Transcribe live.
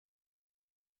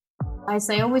I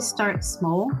say always start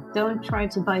small. Don't try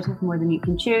to bite off more than you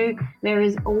can chew. There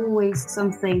is always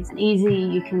something easy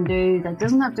you can do that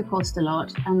doesn't have to cost a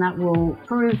lot, and that will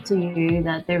prove to you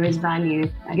that there is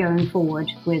value going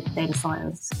forward with data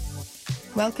science.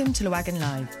 Welcome to Llewellyn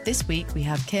Live. This week we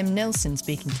have Kim Nilsson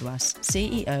speaking to us,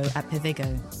 CEO at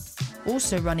Pivigo.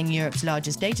 Also running Europe's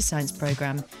largest data science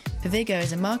programme, Pivigo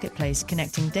is a marketplace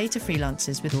connecting data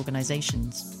freelancers with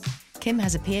organisations. Kim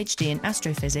has a PhD in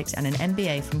astrophysics and an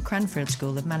MBA from Cranfield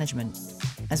School of Management,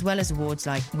 as well as awards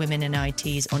like Women in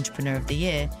IT's Entrepreneur of the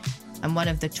Year and one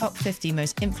of the top 50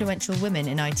 most influential women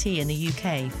in IT in the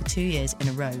UK for 2 years in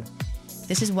a row.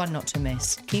 This is one not to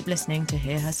miss. Keep listening to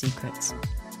hear her secrets.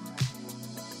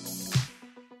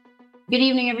 Good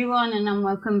evening, everyone, and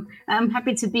welcome. I'm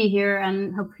happy to be here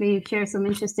and hopefully share some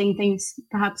interesting things,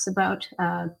 perhaps about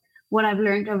what I've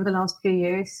learned over the last few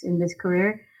years in this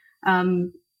career.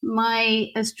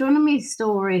 My astronomy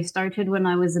story started when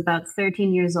I was about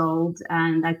 13 years old,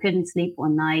 and I couldn't sleep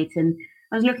one night. And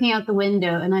I was looking out the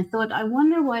window, and I thought, I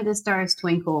wonder why the stars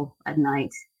twinkle at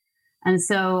night. And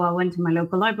so I went to my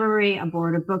local library, I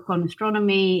borrowed a book on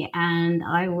astronomy, and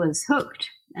I was hooked.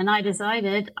 And I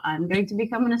decided I'm going to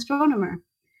become an astronomer.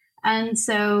 And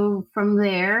so from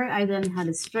there, I then had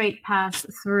a straight path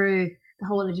through the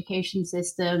whole education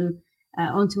system,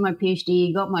 onto my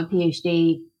PhD, got my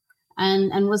PhD,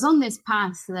 and was on this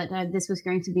path that this was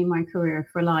going to be my career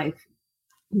for life.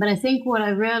 But I think what I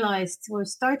realized, or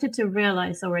started to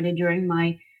realize already during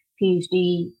my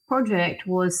PhD project,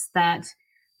 was that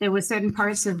there were certain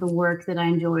parts of the work that I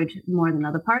enjoyed more than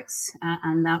other parts.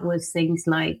 And that was things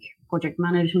like project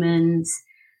management,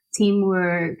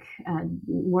 teamwork,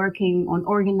 working on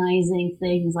organizing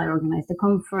things. I organized a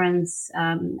conference,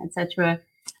 etc.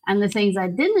 And the things I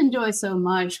didn't enjoy so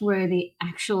much were the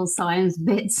actual science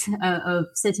bits of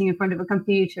sitting in front of a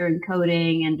computer and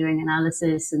coding and doing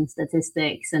analysis and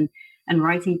statistics and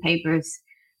writing papers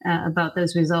about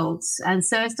those results. And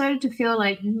so I started to feel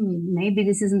like, maybe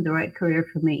this isn't the right career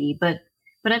for me. But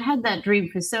I'd had that dream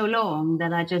for so long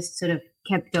that I just sort of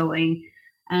kept going.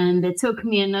 And it took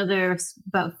me another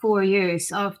about 4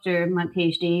 years after my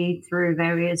PhD through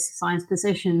various science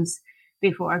positions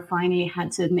before I finally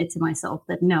had to admit to myself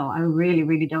that, no, I really,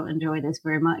 really don't enjoy this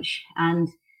very much. And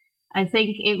I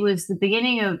think it was the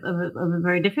beginning of a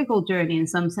very difficult journey in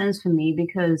some sense for me,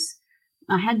 because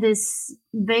I had this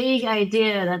vague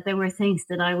idea that there were things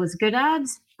that I was good at,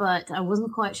 but I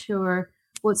wasn't quite sure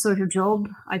what sort of job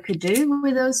I could do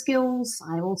with those skills.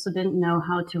 I also didn't know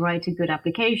how to write a good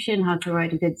application, how to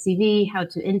write a good CV, how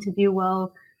to interview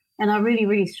well. And I really,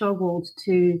 really struggled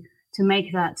to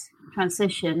make that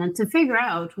transition and to figure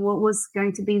out what was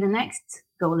going to be the next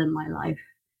goal in my life.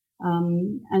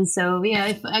 And so,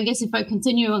 yeah, I guess if I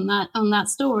continue on that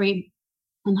story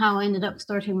and how I ended up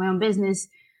starting my own business,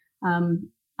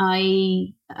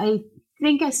 I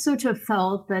think I sort of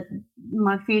felt that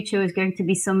my future was going to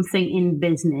be something in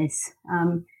business.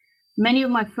 Many of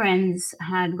my friends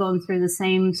had gone through the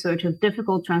same sort of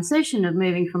difficult transition of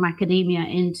moving from academia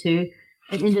into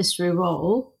an industry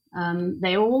role.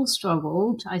 They all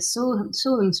struggled. I saw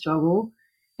them struggle.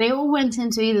 They all went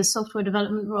into either software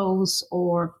development roles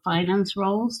or finance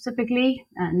roles, typically,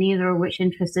 neither of which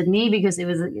interested me because it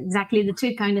was exactly the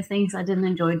two kind of things I didn't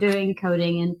enjoy doing,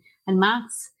 coding and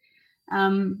maths.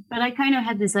 But I kind of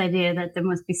had this idea that there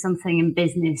must be something in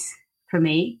business for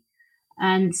me.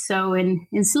 And so in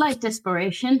slight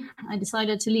desperation, I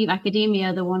decided to leave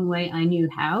academia the one way I knew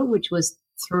how, which was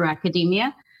through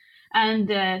academia. And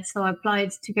so I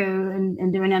applied to go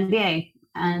and do an MBA,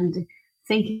 and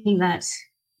thinking that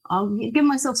I'll give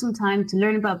myself some time to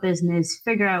learn about business,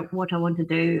 figure out what I want to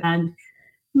do. And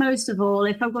most of all,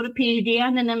 if I've got a PhD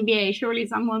and an MBA, surely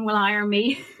someone will hire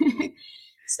me.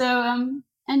 So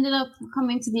ended up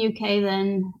coming to the UK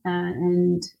then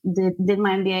and did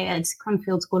my MBA at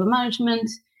Cranfield School of Management,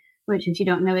 which, if you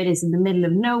don't know it, is in the middle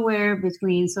of nowhere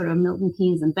between sort of Milton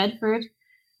Keynes and Bedford.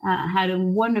 I had a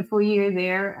wonderful year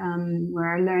there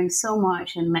where I learned so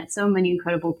much and met so many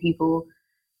incredible people,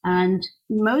 and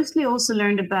mostly also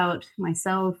learned about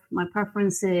myself, my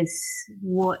preferences,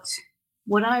 what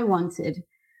I wanted.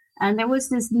 And there was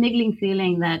this niggling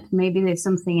feeling that maybe there's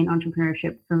something in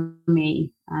entrepreneurship for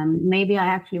me. Maybe I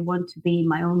actually want to be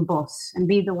my own boss and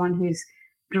be the one who's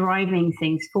driving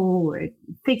things forward,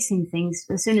 fixing things.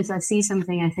 As soon as I see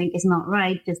something I think is not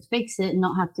right, just fix it and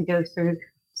not have to go through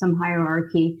some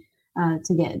hierarchy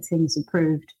to get things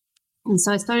approved. And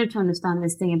so I started to understand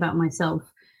this thing about myself.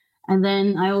 And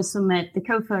then I also met the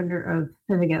co-founder of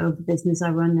Pivigo, the business I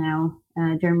run now,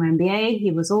 during my MBA.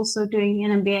 He was also doing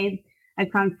an MBA at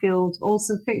Cranfield,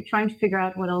 also trying to figure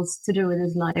out what else to do with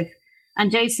his life. And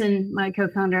Jason, my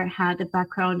co-founder, had a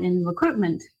background in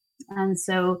recruitment. And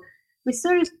so we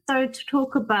started to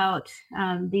talk about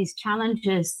these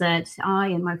challenges that I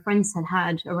and my friends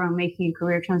had around making a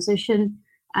career transition,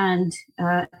 and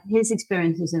his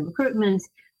experiences in recruitment.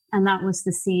 And that was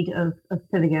the seed of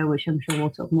Pivigo, which I'm sure we'll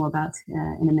talk more about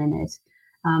in a minute.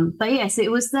 But yes,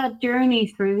 it was that journey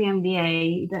through the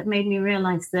MBA that made me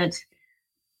realize that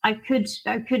I could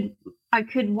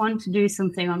want to do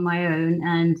something on my own,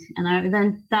 and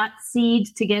then that seed,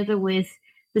 together with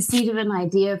the seed of an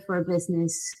idea for a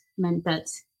business, meant that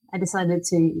I decided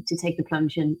to take the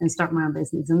plunge and start my own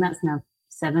business, and that's now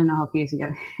 7.5 years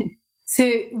ago. So,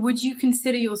 would you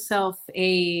consider yourself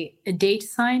a data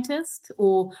scientist,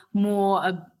 or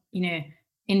more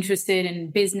interested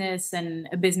in business and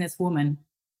a businesswoman?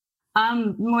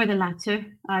 More the latter,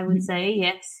 I would say,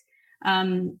 yes.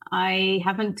 I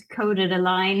haven't coded a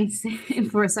line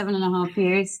for 7.5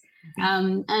 years.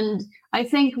 And I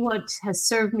think what has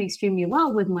served me extremely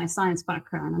well with my science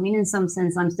background, I mean, in some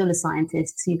sense, I'm still a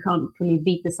scientist, so you can't really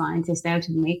beat the scientist out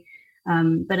of me.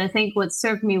 But I think what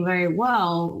served me very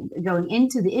well going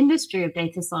into the industry of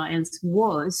data science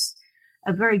was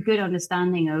a very good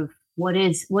understanding of what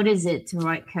is it to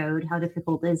write code, how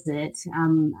difficult is it,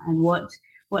 and what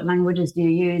languages do you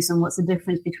use, and what's the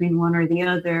difference between one or the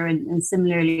other, and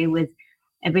similarly with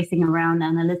everything around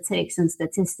analytics and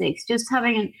statistics, just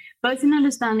having both an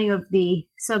understanding of the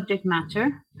subject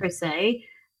matter per se,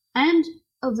 and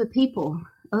of the people,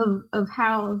 of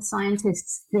how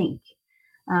scientists think.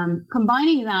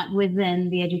 Combining that with then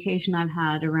the education I've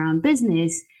had around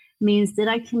business means that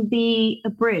I can be a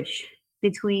bridge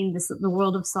between the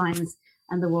world of science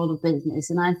and the world of business.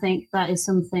 And I think that is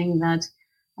something that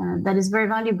is very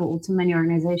valuable to many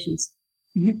organizations.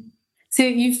 Mm-hmm. So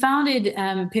you founded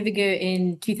Pivigo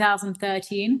in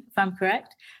 2013, if I'm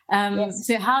correct. Yes.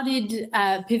 So how did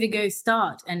Pivigo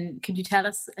start? And could you tell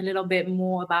us a little bit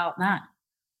more about that?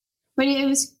 Well,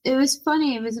 it was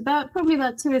funny. It was probably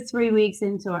about 2 or 3 weeks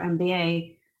into our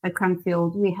MBA at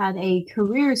Cranfield. We had a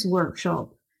careers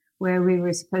workshop where we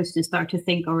were supposed to start to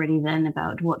think already then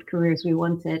about what careers we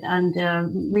wanted. And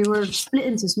we were split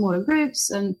into smaller groups,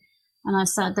 and I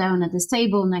sat down at this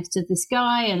table next to this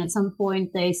guy, and at some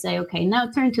point they say, okay, now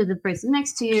turn to the person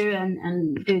next to you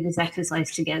and do this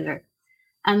exercise together.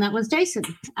 And that was Jason.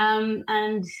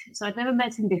 And so I'd never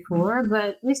met him before,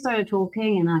 but we started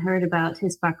talking, and I heard about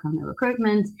his background in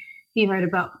recruitment. He heard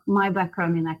about my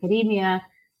background in academia,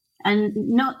 and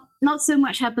not so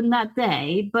much happened that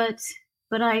day, but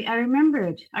I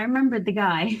remembered the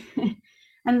guy.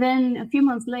 And then a few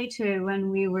months later, when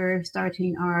we were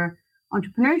starting our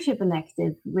entrepreneurship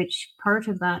elective, which part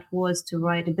of that was to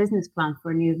write a business plan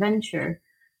for a new venture,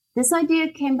 this idea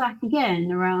came back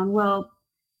again around, well,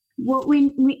 what we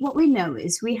know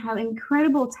is we have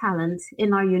incredible talent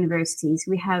in our universities.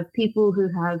 We have people who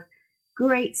have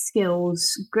great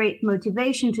skills, great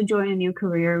motivation to join a new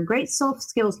career, great soft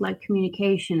skills like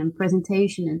communication and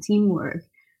presentation and teamwork,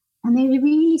 and they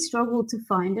really struggle to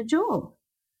find a job.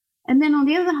 And then on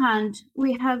the other hand,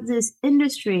 we have this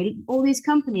industry, all these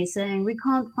companies saying we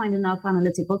can't find enough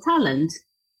analytical talent.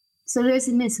 So there's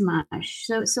a mismatch.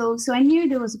 So I knew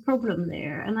there was a problem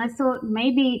there. And I thought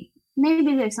maybe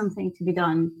there's something to be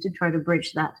done to try to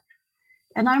bridge that.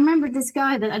 And I remember this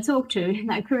guy that I talked to in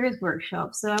that careers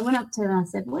workshop. So I went up to him and I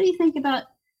said, what do you think about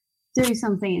doing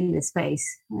something in this space?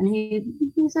 And he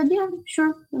said, yeah,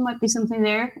 sure, there might be something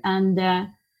there. And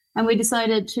we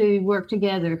decided to work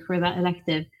together for that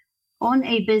elective on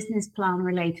a business plan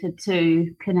related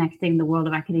to connecting the world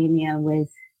of academia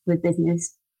with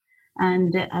business,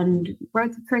 and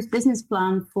wrote the first business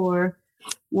plan for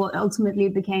what ultimately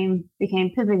became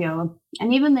Pivigo.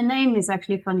 And even the name is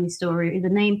actually a funny story. The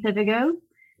name Pivigo,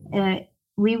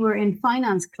 we were in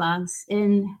finance class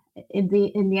in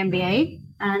the MBA,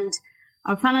 and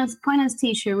our finance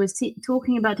teacher was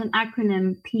talking about an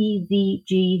acronym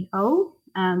PVGO,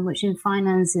 which in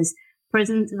finance is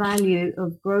present value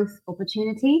of growth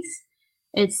opportunities.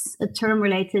 It's a term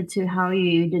related to how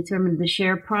you determine the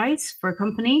share price for a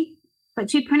company, but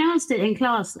she pronounced it in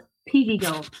class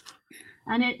Pivigo.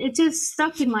 And it just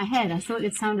stuck in my head. I thought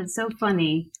it sounded so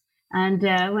funny. And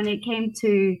when it came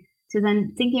to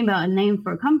then thinking about a name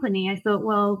for a company, I thought,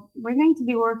 well, we're going to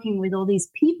be working with all these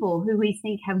people who we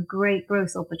think have great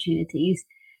growth opportunities.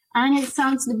 And it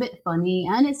sounds a bit funny,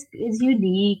 and it's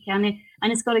unique, and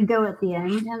it's got to go at the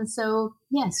end. And so,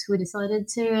 yes, we decided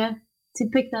to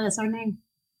pick that as our name.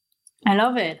 I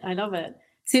love it.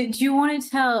 So do you want to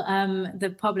tell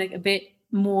the public a bit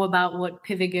more about what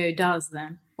Pivigo does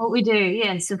then? What we do,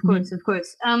 yes, of course.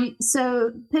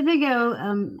 So Pivigo,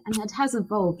 and it has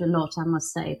evolved a lot, I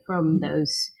must say, from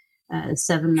those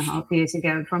 7.5 years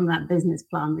ago from that business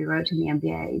plan we wrote in the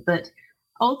MBA. But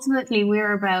ultimately,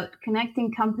 we're about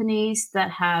connecting companies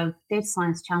that have data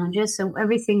science challenges. So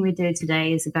everything we do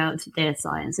today is about data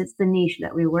science. It's the niche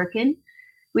that we work in.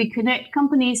 We connect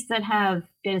companies that have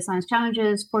data science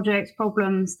challenges, projects,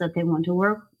 problems that they want to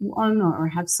work on or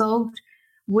have solved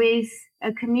with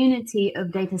a community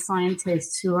of data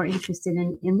scientists who are interested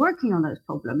in working on those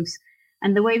problems.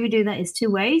 And the way we do that is two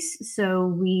ways. So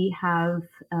we have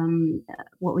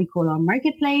what we call our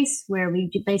marketplace, where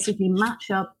we basically match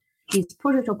up these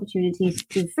project opportunities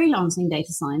to freelancing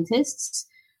data scientists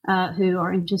who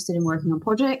are interested in working on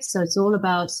projects. So it's all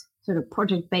about sort of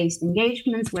project-based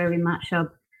engagements where we match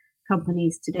up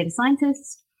companies to data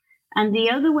scientists. And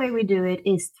the other way we do it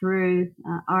is through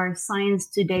our Science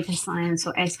to Data Science,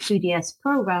 or S2DS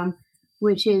program,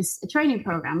 which is a training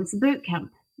program. It's a boot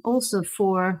camp also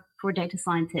for data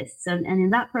scientists. And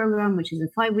in that program, which is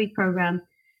a 5-week program,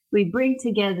 we bring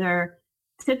together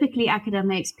typically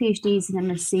academics, PhDs and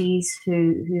MSCs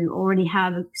who already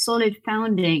have a solid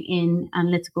founding in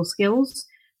analytical skills,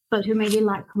 but who maybe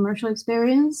lack commercial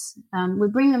experience. We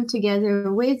bring them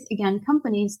together with, again,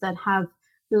 companies that have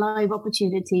live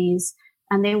opportunities,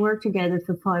 and they work together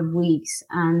for 5 weeks.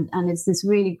 And it's this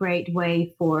really great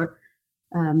way for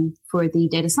the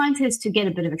data scientists to get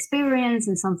a bit of experience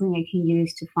and something they can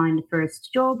use to find the first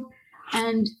job.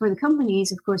 And for the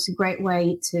companies, of course, a great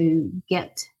way to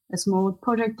get a small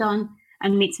project done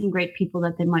and meet some great people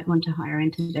that they might want to hire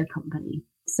into their company.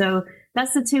 So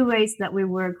that's the two ways that we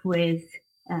work with.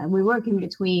 We work in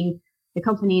between the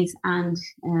companies and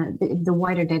the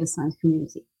wider data science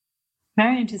community.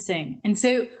 Very interesting. And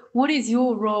so what is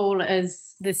your role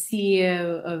as the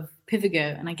CEO of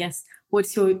Pivigo? And I guess,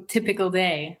 what's your typical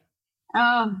day?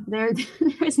 Oh, there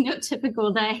is no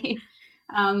typical day.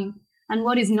 And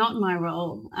what is not my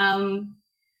role?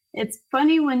 It's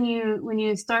funny when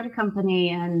you start a company,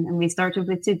 and we started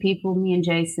with 2 people, me and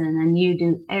Jason, and you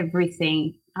do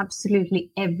everything,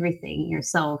 absolutely everything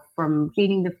yourself, from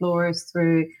cleaning the floors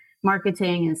through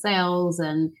marketing and sales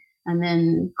and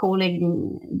then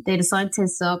calling data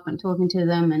scientists up and talking to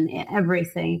them and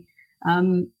everything.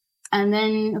 And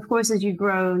then, of course, as you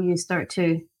grow, you start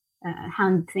to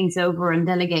hand things over and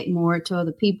delegate more to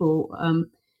other people.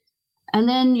 And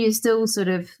then you still sort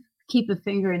of keep a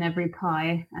finger in every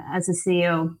pie as a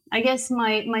CEO. I guess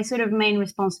my sort of main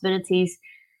responsibilities,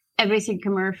 everything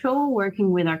commercial,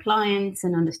 working with our clients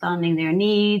and understanding their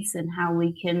needs and how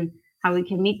we can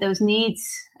meet those needs,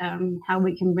 how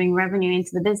we can bring revenue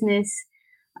into the business,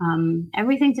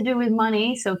 everything to do with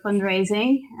money, so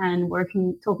fundraising and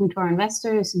talking to our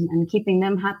investors and keeping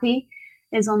them happy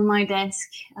is on my desk.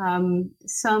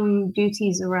 Some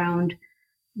duties around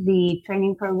the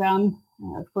training program.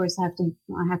 Of course, I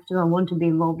want to be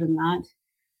involved in that.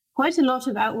 Quite a lot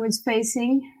of outwards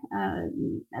facing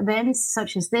events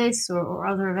such as this or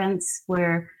other events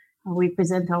where we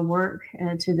present our work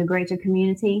to the greater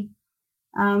community.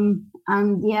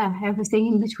 And yeah, everything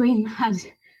in between that,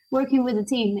 working with the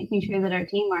team, making sure that our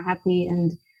team are happy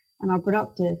and are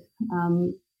productive.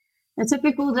 A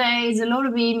typical day is a lot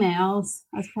of emails,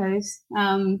 I suppose,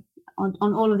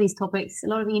 on all of these topics, a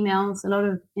lot of emails, a lot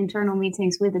of internal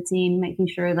meetings with the team, making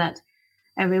sure that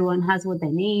everyone has what they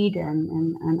need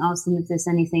and ask them if there's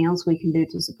anything else we can do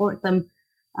to support them.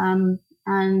 And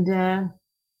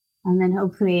then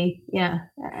hopefully,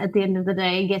 at the end of the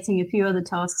day, getting a few other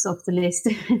tasks off the list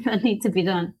that need to be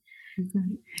done.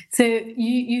 Mm-hmm. So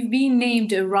you've been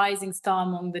named a rising star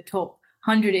among the top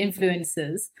 100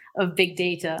 influencers of big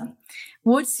data.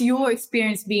 What's your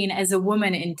experience been as a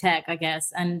woman in tech, I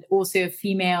guess, and also a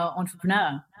female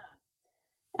entrepreneur?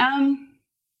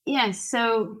 Yes,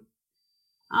 so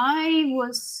I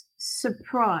was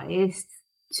surprised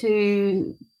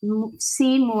to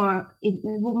see more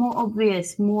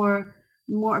obvious, more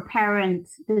apparent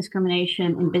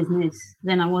discrimination in business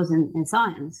than I was in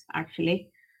science,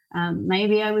 actually.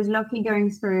 Maybe I was lucky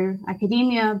going through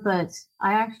academia, but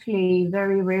I actually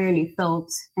very rarely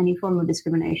felt any form of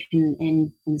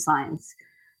discrimination in science.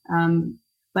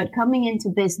 But coming into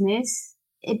business,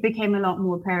 it became a lot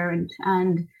more apparent.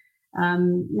 And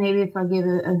maybe if I give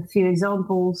a few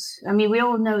examples, I mean, we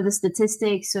all know the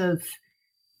statistics of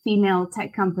female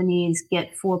tech companies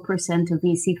get 4% of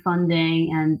VC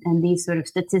funding, and these sort of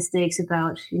statistics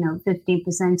about,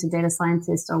 15% of data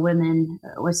scientists are women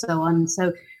or so on.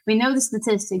 So we know the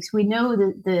statistics. We know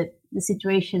that the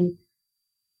situation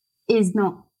is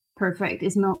not perfect,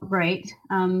 is not great.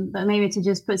 But maybe to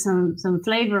just put some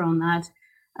flavor on that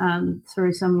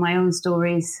through some of my own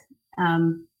stories,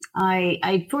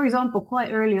 I, for example,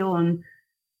 quite early on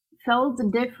felt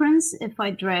the difference if I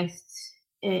dressed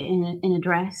in a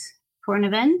dress for an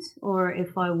event, or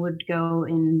if I would go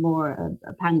in more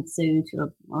a pantsuit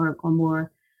or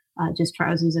more just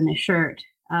trousers and a shirt.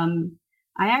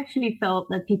 I actually felt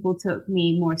that people took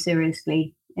me more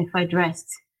seriously if I dressed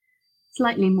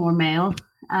slightly more male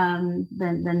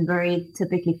than very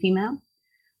typically female.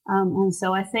 And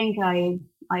so I think I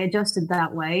adjusted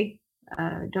that way.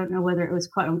 Don't know whether it was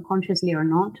quite unconsciously or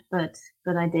not, but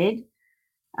I did.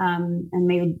 And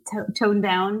maybe tone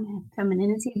down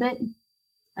femininity a bit.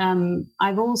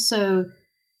 I've also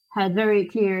had very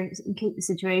clear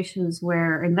situations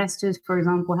where investors, for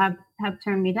example, have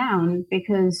turned me down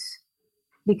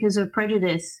because of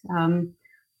prejudice.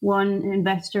 One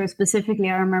investor specifically,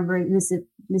 I remember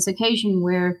this occasion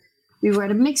where we were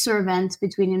at a mixer event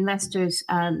between investors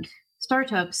and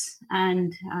startups,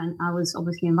 and I was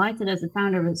obviously invited as the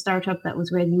founder of a startup that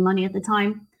was raising money at the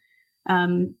time.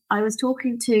 I was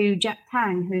talking to Jack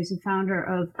Tang, who's the founder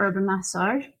of Urban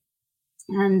Massage,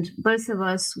 and both of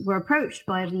us were approached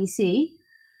by a VC,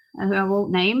 who I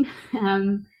won't name,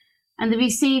 and the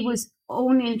VC was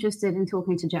only interested in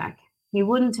talking to Jack. He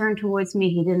wouldn't turn towards me.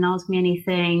 He didn't ask me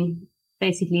anything.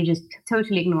 Basically, just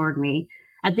totally ignored me.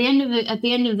 At the end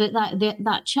of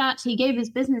that chat, he gave his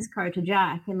business card to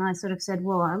Jack, and I sort of said,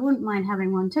 "Well, I wouldn't mind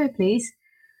having one too, please."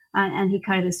 And he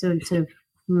kind of sort of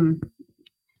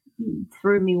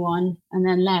threw me one and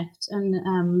then left.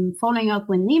 And following up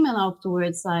with an email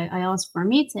afterwards, I asked for a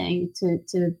meeting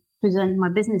to present my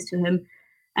business to him,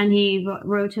 and he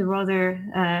wrote a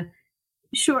rather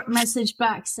short message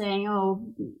back saying,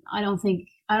 "Oh, I don't think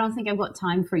I've got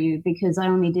time for you because I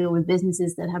only deal with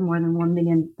businesses that have more than £1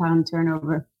 million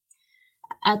turnover."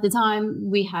 At the time,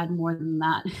 we had more than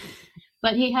that,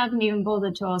 but he hadn't even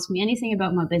bothered to ask me anything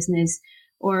about my business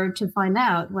or to find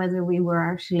out whether we were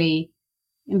actually,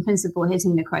 in principle,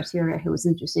 hitting the criteria he was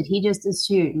interested. He just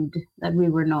assumed that we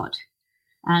were not.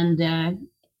 And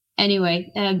anyway,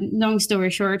 long story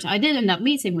short, I did end up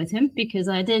meeting with him because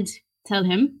I did tell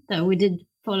him that we did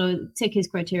tick his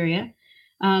criteria.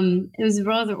 It was a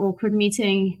rather awkward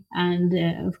meeting.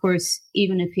 And of course,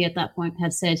 even if he at that point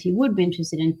had said he would be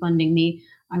interested in funding me,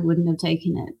 I wouldn't have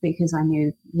taken it because I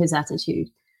knew his attitude.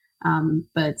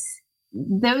 But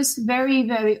those very,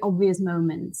 very obvious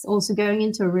moments, also going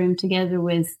into a room together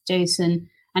with Jason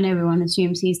and everyone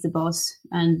assumes he's the boss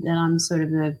and then I'm sort of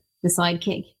the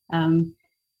sidekick.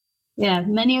 Yeah,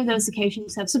 many of those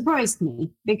occasions have surprised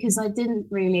me because I didn't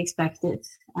really expect it.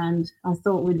 And I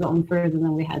thought we'd gotten further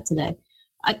than we had today.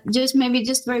 Just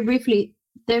very briefly,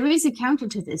 there is a counter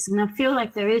to this. And I feel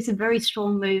like there is a very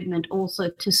strong movement also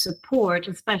to support,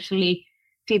 especially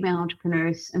female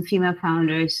entrepreneurs and female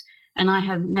founders. And I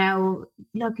have now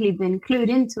luckily been clued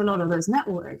into a lot of those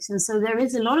networks. And so there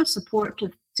is a lot of support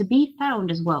to be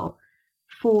found as well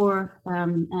for,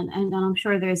 and I'm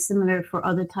sure there's similar for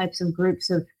other types of groups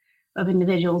of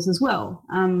individuals as well.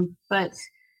 But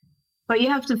you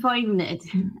have to find it,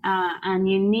 and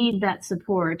you need that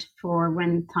support for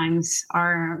when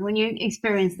you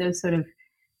experience those sort of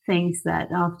things that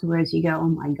afterwards you go, "Oh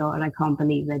my God, I can't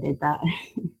believe I did that."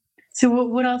 So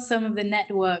what are some of the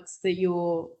networks that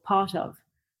you're part of?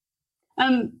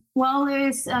 Well,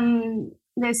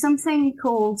 there's something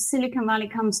called Silicon Valley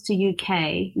Comes to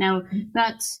UK. Now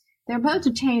they're about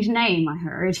to change name, I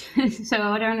heard. So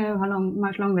I don't know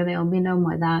much longer they'll be known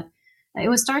by that. It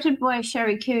was started by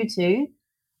Sherry Kutu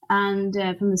and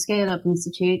from the Scale Up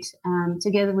Institute,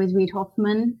 together with Reid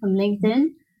Hoffman from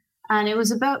LinkedIn. And it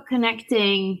was about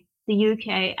connecting the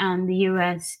UK and the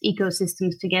US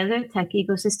ecosystems together, tech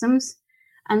ecosystems.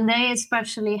 And they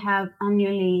especially have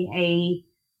annually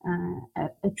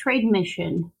a trade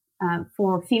mission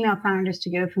for female founders to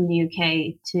go from the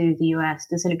UK to the US,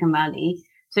 to Silicon Valley,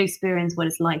 to experience what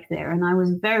it's like there. And I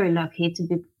was very lucky to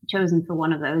be chosen for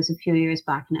one of those a few years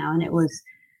back now. And it was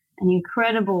an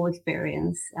incredible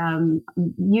experience,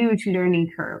 huge learning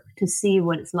curve to see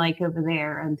what it's like over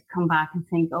there and to come back and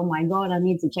think, "Oh my God, I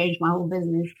need to change my whole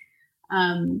business."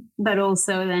 But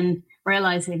also then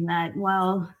realizing that,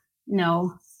 well,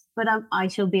 no, but I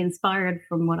shall be inspired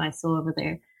from what I saw over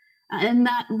there. And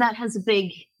that has a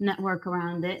big network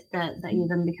around it that you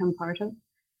then become part of.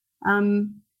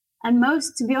 And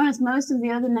to be honest, most of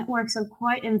the other networks are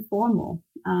quite informal.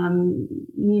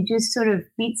 You just sort of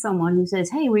meet someone who says,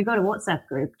 "Hey, we've got a WhatsApp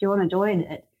group. Do you want to join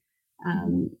it?"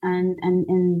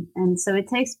 And so it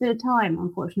takes a bit of time,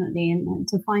 unfortunately, and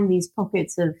to find these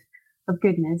pockets of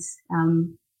goodness.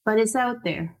 But it's out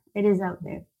there. It is out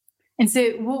there. And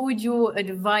so what would your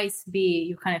advice be,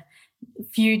 your kind of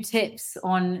few tips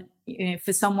on,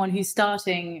 for someone who's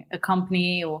starting a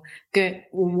company or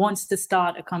wants to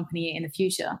start a company in the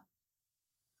future?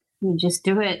 You just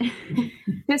do it.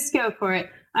 Just go for it.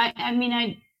 I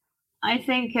mean, I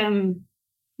think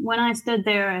when I stood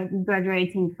there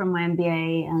graduating from my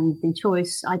MBA and the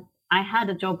choice, I had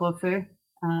a job offer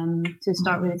to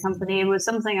start with a company. It was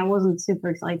something I wasn't super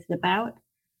excited about,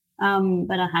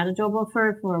 but I had a job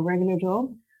offer for a regular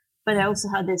job. But I also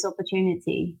had this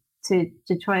opportunity to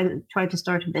try to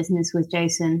start a business with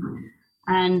Jason.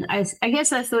 And I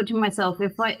guess I thought to myself,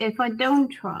 if I don't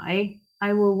try,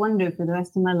 I will wonder for the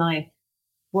rest of my life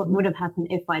what would have happened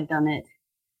if I'd done it.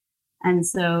 And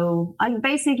so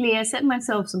I set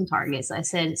myself some targets. I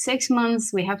said 6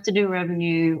 months, we have to do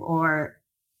revenue, or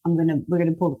we're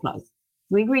gonna pull the plug.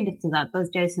 We agreed to that,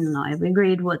 both Jason and I. We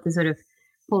agreed what the sort of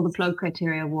pull the plug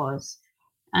criteria was.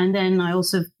 And then I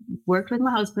also worked with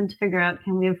my husband to figure out,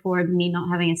 can we afford me not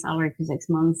having a salary for 6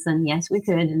 months? And yes, we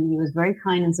could. And he was very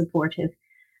kind and supportive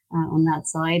on that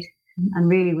side, and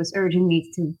really was urging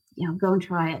me to go and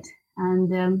try it.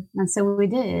 And so we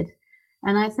did.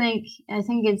 And I think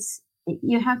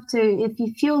you have to, if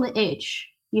you feel the itch,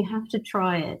 you have to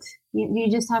try it.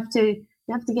 You just have to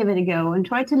give it a go and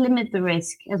try to limit the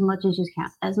risk as much as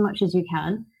you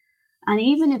can. And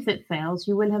even if it fails,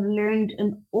 you will have learned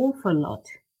an awful lot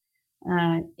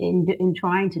in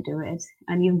trying to do it,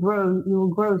 and you will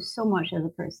grow so much as a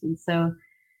person. So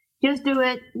just do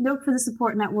it. Look for the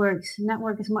support networks.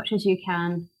 Network as much as you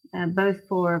can, both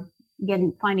for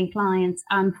finding clients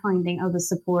and finding other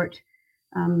support,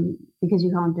 because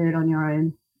you can't do it on your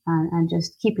own. And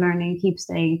just keep learning, keep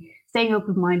staying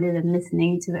open-minded and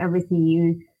listening to everything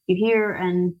you hear,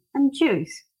 and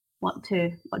choose what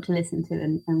to listen to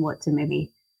and what to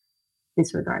maybe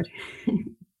disregard.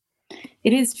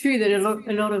 It is true that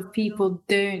a lot of people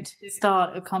don't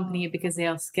start a company because they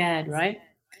are scared, right?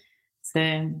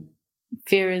 So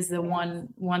fear is the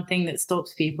one thing that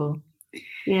stops people.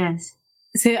 Yes.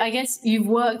 So I guess you've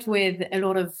worked with a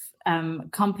lot of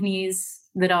companies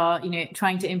that are,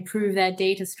 trying to improve their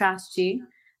data strategy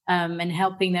and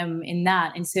helping them in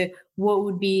that. And so what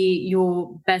would be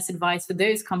your best advice for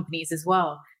those companies as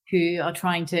well, who are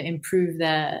trying to improve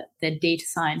their data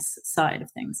science side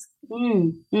of things?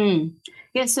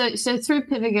 Yeah, so through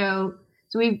Pivigo,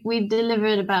 so we've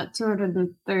delivered about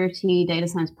 230 data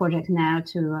science projects now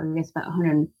to, I guess, about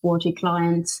 140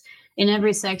 clients in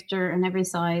every sector and every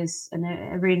size and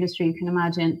every industry you can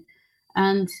imagine.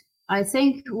 And I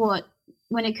think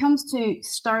when it comes to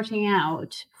starting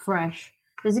out fresh,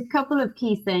 there's a couple of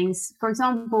key things. For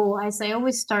example, I say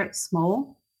always start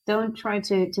small. Don't try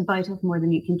to bite off more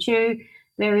than you can chew.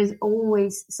 There is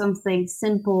always something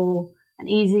simple and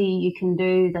easy you can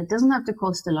do that doesn't have to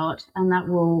cost a lot, and that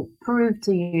will prove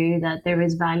to you that there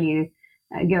is value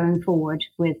going forward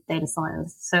with data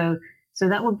science. So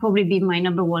that would probably be my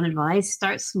number one advice.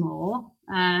 Start small.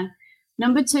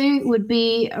 Number two would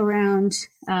be around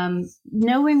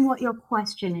knowing what your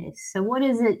question is. So what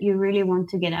is it you really want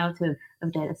to get out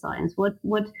of data science? What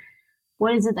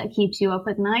is it that keeps you up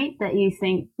at night that you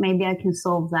think maybe I can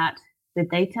solve that with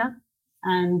data?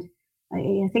 And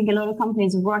I think a lot of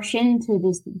companies rush into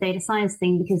this data science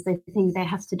thing because they think they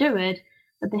have to do it,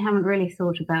 but they haven't really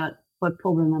thought about what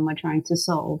problem am I trying to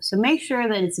solve. So make sure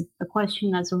that it's a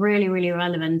question that's really, really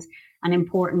relevant and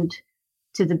important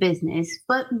to the business.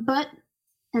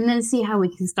 And then see how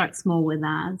we can start small with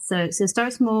that. So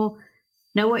start small,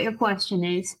 know what your question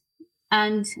is,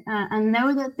 and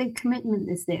know that the commitment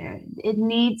is there. It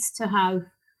needs to have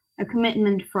a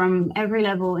commitment from every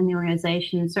level in the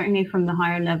organization, certainly from the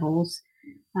higher levels,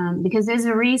 because there's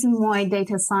a reason why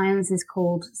data science is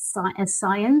called a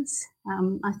science.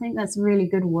 I think that's a really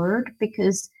good word,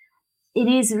 because it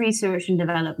is research and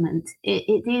development.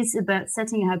 It is about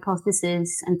setting a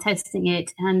hypothesis and testing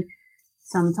it, and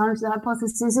sometimes the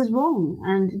hypothesis is wrong,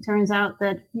 and it turns out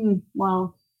that,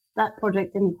 that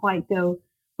project didn't quite go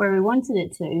where we wanted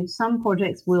it to. Some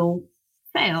projects will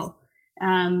fail,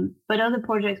 but other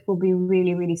projects will be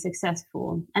really, really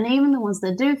successful. And even the ones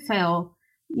that do fail,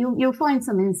 you'll find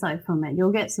some insight from it.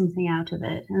 You'll get something out of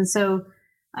it. And so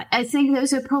I think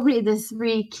those are probably the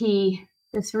three key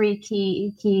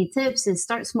tips: is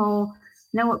start small,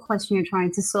 know what question you're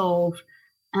trying to solve,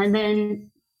 and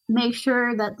then make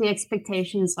sure that the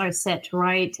expectations are set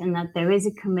right and that there is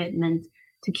a commitment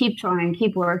to keep trying,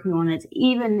 keep working on it,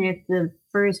 even if the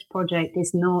first project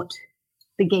is not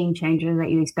the game changer that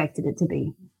you expected it to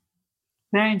be.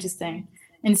 Very interesting.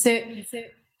 And so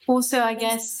also, I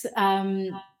guess,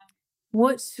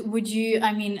 what would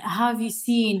how have you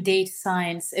seen data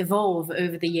science evolve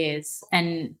over the years?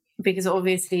 And because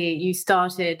obviously you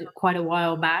started quite a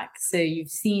while back, so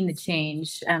you've seen the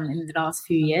change in the last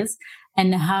few years.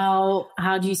 And how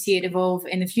do you see it evolve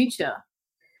in the future?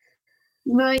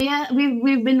 Well, yeah,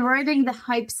 we've been riding the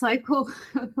hype cycle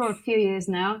for a few years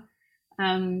now.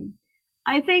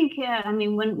 I think,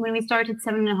 when we started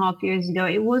 7.5 years ago,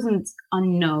 it wasn't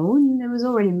unknown. There was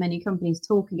already many companies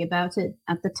talking about it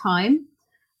at the time.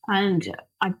 And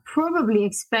I probably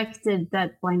expected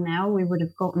that by now we would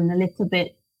have gotten a little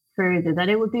bit further, that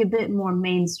it would be a bit more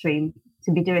mainstream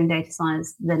to be doing data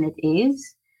science than it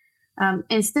is.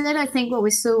 Instead, I think what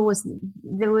we saw was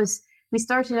we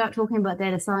started out talking about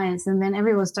data science, and then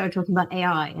everyone started talking about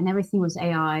AI, and everything was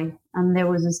AI. And there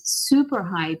was a super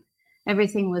hype.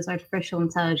 Everything was artificial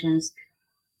intelligence.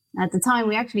 At the time,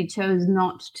 we actually chose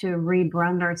not to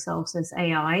rebrand ourselves as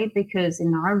AI because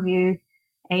in our view,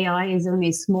 AI is only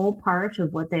a small part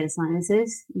of what data science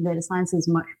is. Data science is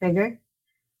much bigger.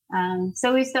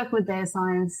 So we stuck with data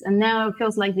science, and now it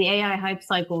feels like the AI hype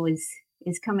cycle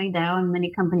is coming down. Many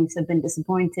companies have been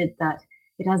disappointed that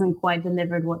it hasn't quite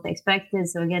delivered what they expected.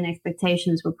 So again,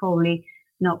 expectations were probably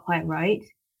not quite right.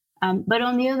 But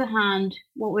on the other hand,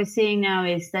 what we're seeing now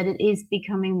is that it is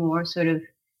becoming more sort of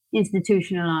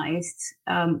institutionalized.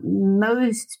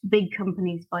 Most big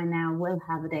companies by now will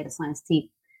have a data science team,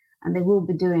 and they will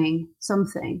be doing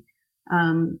something.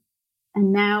 And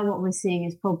now what we're seeing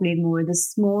is probably more the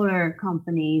smaller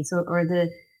companies or the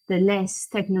less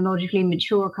technologically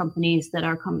mature companies that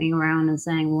are coming around and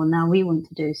saying, well, now we want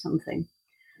to do something.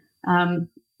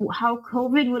 How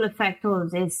COVID will affect all of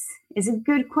this is a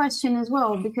good question as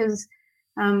well, because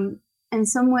in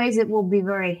some ways it will be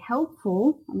very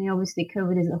helpful. I mean, obviously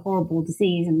COVID is a horrible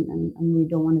disease and we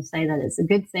don't want to say that it's a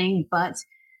good thing, but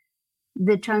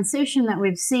the transition that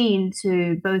we've seen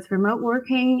to both remote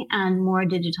working and more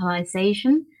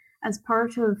digitalization as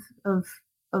part of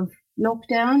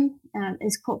lockdown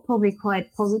is probably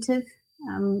quite positive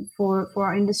for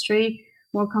our industry.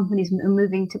 More companies are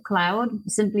moving to cloud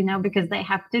simply now because they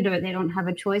have to do it. They don't have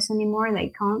a choice anymore.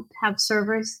 They can't have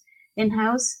servers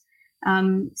in-house.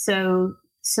 So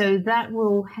that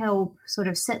will help sort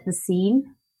of set the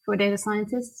scene for data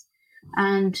scientists.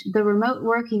 And the remote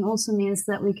working also means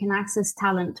that we can access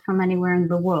talent from anywhere in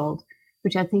the world,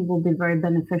 which I think will be very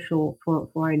beneficial for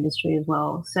our industry as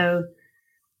well. So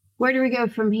where do we go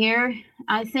from here?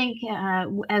 I think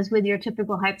as with your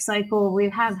typical hype cycle, we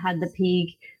have had the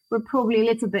peak. We're probably a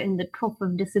little bit in the trough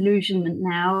of disillusionment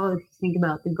now, if you think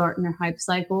about the Gartner hype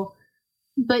cycle.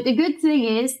 But the good thing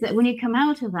is that when you come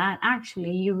out of that,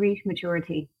 actually you reach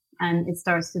maturity and it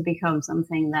starts to become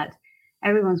something that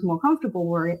everyone's more comfortable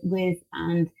with,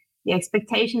 and the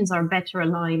expectations are better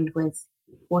aligned with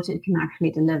what it can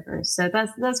actually deliver. So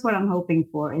that's what I'm hoping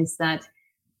for, is that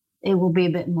it will be a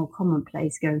bit more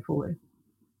commonplace going forward.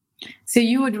 So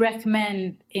you would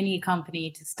recommend any company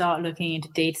to start looking into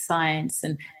data science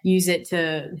and use it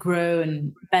to grow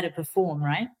and better perform,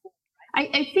 right?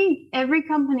 I think every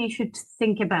company should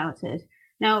think about it.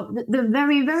 Now, the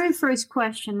very, very first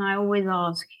question I always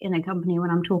ask in a company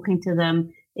when I'm talking to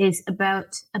them is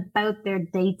about their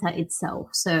data itself.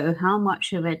 So how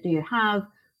much of it do you have?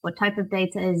 What type of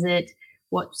data is it?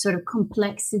 What sort of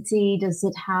complexity does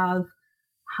it have?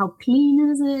 How clean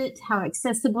is it? How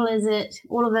accessible is it?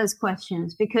 All of those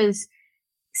questions. Because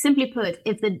simply put,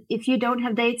 if you don't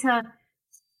have data,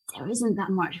 there isn't that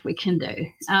much we can do.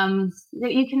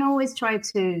 You can always try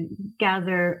to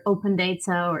gather open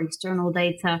data or external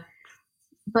data,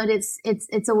 but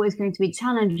it's always going to be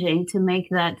challenging to make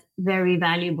that very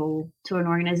valuable to an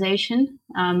organization.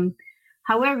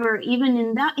 However, even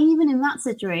in that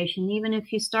situation, even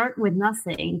if you start with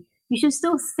nothing, you should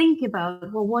still think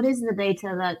about, well, what is the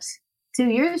data that 2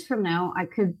 years from now I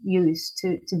could use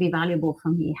to be valuable for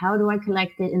me? How do I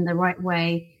collect it in the right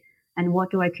way? And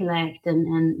what do I collect?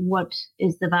 And what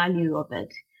is the value of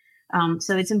it?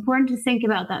 So it's important to think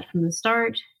about that from the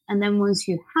start. And then once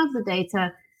you have the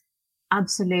data,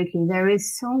 absolutely, there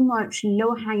is so much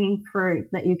low-hanging fruit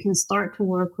that you can start to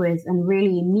work with and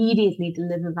really immediately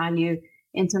deliver value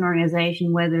into an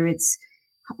organization, whether it's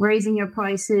raising your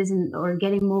prices or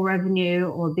getting more revenue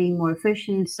or being more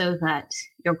efficient so that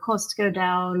your costs go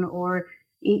down, or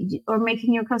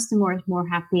making your customers more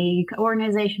happy,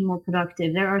 organization more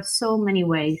productive. There are so many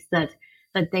ways that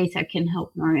data can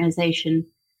help an organization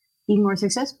be more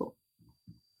successful.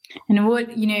 And what,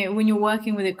 when you're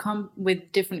working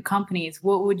with different companies,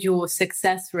 what would your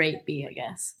success rate be, I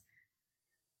guess?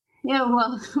 Yeah,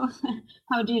 well,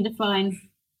 how do you define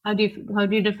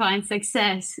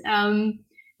success?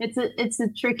 It's a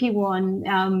tricky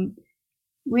one.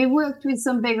 We worked with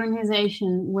some big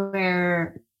organization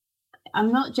where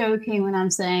I'm not joking when I'm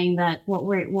saying that what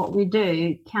we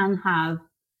do can have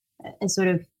a sort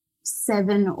of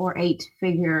 7 or 8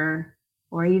 figure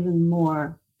or even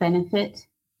more benefit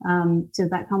to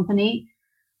that company.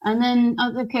 And then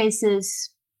other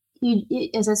cases,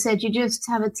 as I said, you just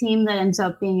have a team that ends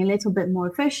up being a little bit more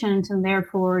efficient, and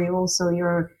therefore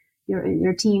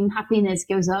your team happiness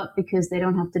goes up because they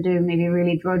don't have to do maybe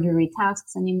really drudgery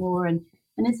tasks anymore, and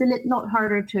it's a lot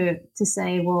harder to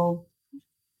say, well,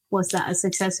 was that a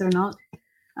success or not?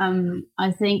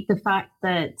 I think the fact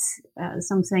that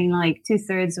something like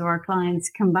 2/3 of our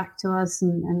clients come back to us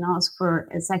and ask for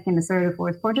a second, a third, or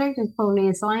fourth project is probably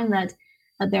a sign that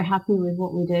they're happy with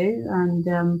what we do.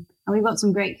 And we've got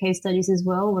some great case studies as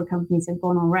well, where companies have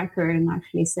gone on record and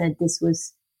actually said this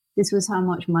was how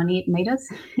much money it made us.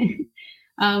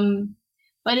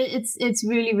 But it's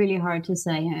really, really hard to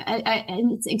say.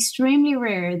 And it's extremely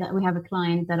rare that we have a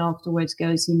client that afterwards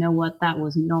goes, you know what, that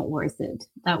was not worth it.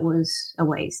 That was a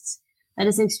waste. That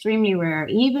is extremely rare.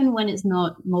 Even when it's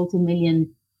not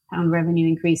multi-million-pound revenue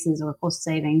increases or cost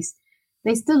savings,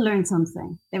 they still learned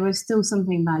something. There was still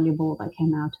something valuable that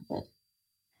came out of it.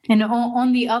 And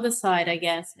on the other side, I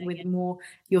guess, with more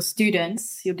your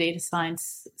students, your data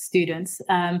science students,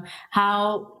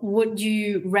 how would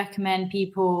you recommend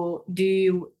people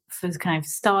do for kind of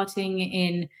starting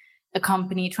in a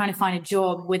company, trying to find a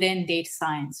job within data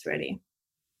science, really?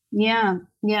 Yeah.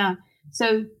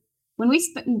 So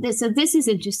this is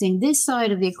interesting. This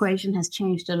side of the equation has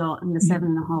changed a lot in the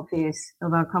 7.5 years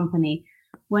of our company.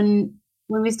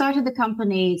 When we started the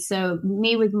company, so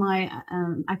me with my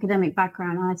academic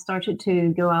background, I started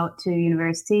to go out to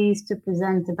universities to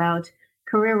present about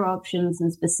career options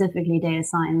and specifically data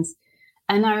science.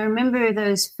 And I remember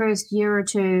those first year or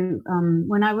two,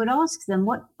 when I would ask them,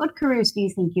 what careers do you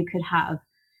think you could have?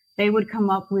 They would come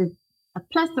up with a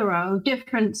plethora of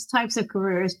different types of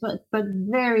careers, but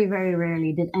very, very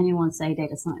rarely did anyone say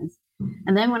data science.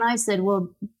 And then when I said,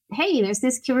 well, hey, there's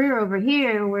this career over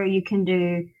here where you can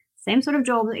do same sort of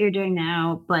job that you're doing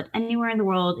now, but anywhere in the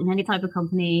world, in any type of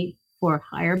company for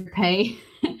higher pay.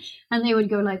 And they would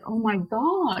go like, oh my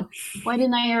God, why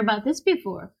didn't I hear about this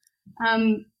before?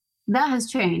 That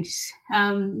has changed.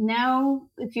 Now,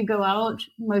 if you go out,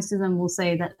 most of them will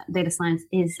say that data science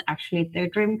is actually their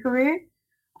dream career.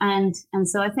 And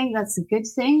so I think that's a good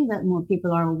thing that more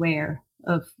people are aware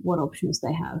of what options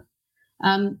they have.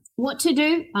 What to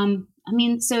do?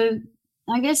 So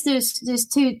I guess there's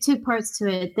two parts to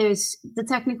it. There's the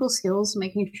technical skills,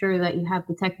 making sure that you have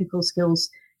the technical skills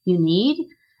you need.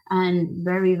 And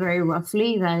very, very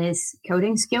roughly, that is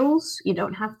coding skills. You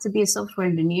don't have to be a software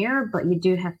engineer, but you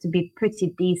do have to be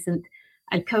pretty decent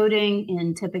at coding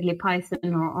in typically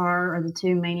Python or R are the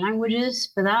two main languages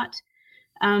for that.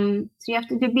 So you have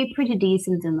to be pretty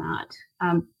decent in that,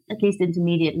 at least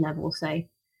intermediate level, say.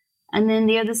 And then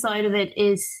the other side of it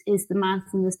is the math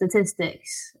and the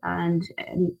statistics. And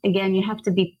again, you have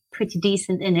to be pretty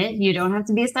decent in it. You don't have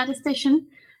to be a statistician,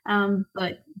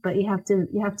 but you have to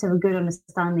have a good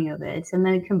understanding of it. And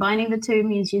then combining the two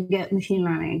means you get machine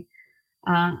learning.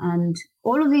 And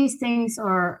all of these things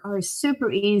are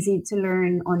super easy to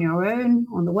learn on your own,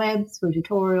 on the web, through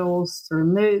tutorials,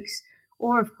 through MOOCs,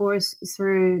 or of course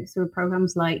through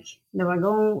programs like Le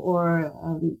Wagon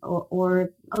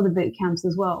or other boot camps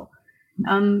as well.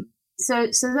 So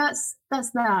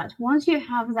that's that. Once you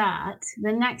have that,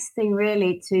 the next thing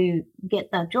really to get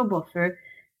that job offer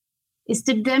is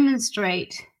to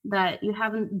demonstrate that you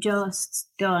haven't just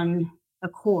done a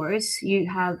course, you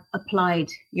have applied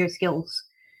your skills.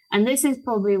 And this is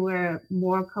probably where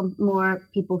more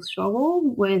people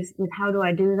struggle with how do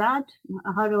I do that?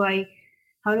 How do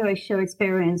I show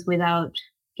experience without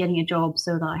getting a job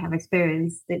so that I have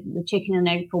experience? The chicken and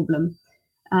egg problem.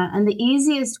 And the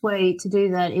easiest way to do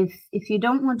that, if you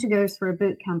don't want to go through a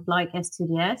boot camp like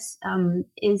STDS,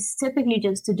 is typically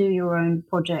just to do your own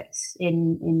projects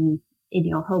in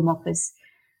your home office.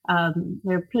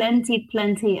 There are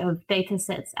plenty of data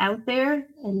sets out there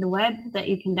in the web that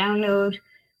you can download.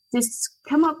 Just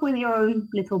come up with your own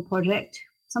little project,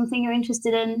 something you're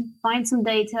interested in, find some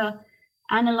data,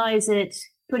 analyze it,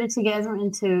 put it together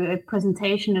into a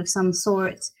presentation of some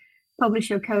sort, publish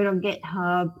your code on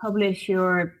GitHub, publish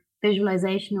your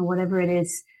visualization or whatever it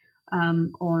is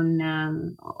on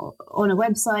a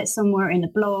website somewhere, in a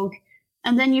blog,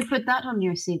 and then you put that on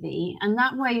your CV. And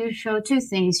that way you show two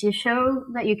things. You show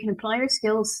that you can apply your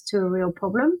skills to a real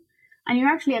problem, and you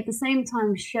actually at the same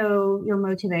time show your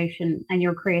motivation and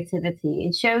your creativity.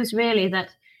 It shows really that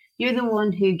you're the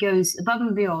one who goes above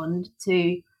and beyond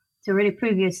to really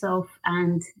prove yourself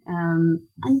and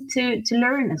to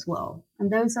learn as well.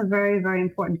 And those are very, very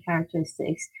important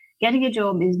characteristics. Getting a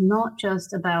job is not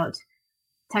just about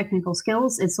technical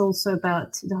skills. It's also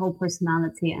about the whole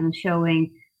personality and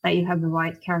showing that you have the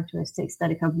right characteristics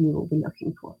that a company will be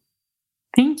looking for.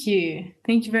 Thank you.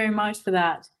 Thank you very much for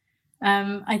that.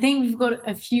 I think we've got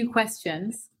a few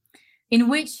questions. In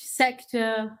which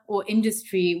sector or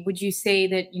industry would you say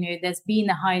that, there's been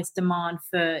the highest demand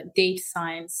for data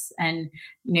science and,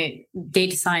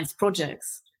 data science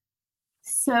projects?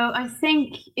 So I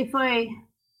think if I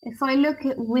look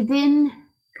at within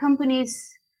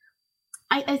companies,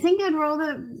 I think I'd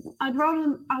rather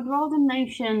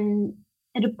mention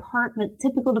a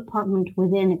typical department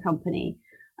within a company,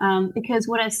 because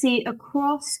what I see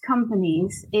across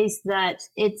companies is that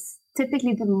it's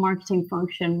typically the marketing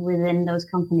function within those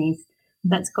companies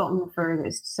that's gotten the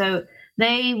furthest. So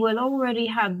they will already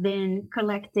have been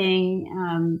collecting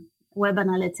web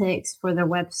analytics for their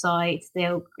websites. They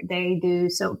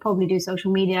probably do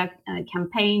social media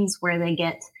campaigns where they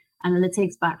get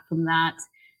analytics back from that.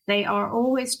 They are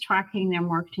always tracking their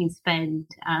marketing spend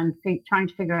and trying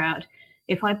to figure out,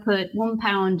 if I put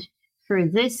 £1 for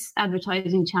this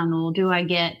advertising channel, do I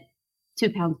get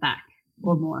 £2 back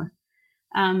or more?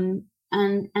 And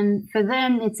for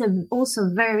them, it's also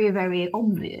very, very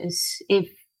obvious if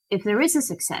there is a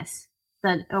success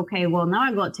that, okay, well, now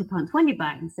I got £2.20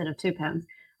 back instead of £2.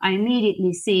 I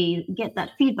immediately get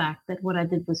that feedback that what I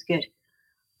did was good.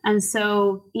 And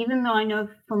so even though I know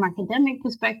from academic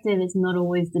perspective, it's not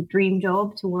always the dream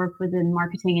job to work within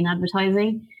marketing and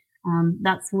advertising,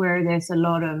 that's where there's a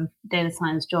lot of data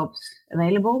science jobs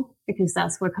available, because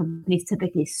that's where companies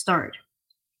typically start.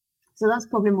 So that's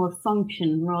probably more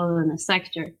function rather than a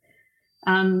sector.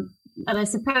 But I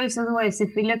suppose otherwise,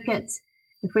 if we look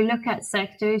at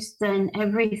sectors, then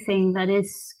everything that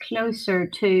is closer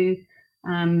to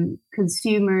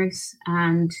consumers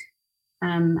and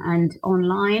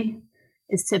online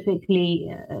is typically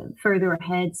further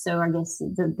ahead. So I guess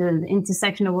the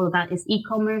intersection of all of that is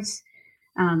e-commerce,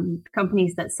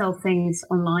 companies that sell things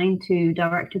online to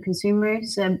direct to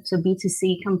consumers, so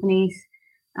B2C companies.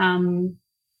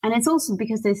 And it's also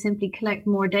because they simply collect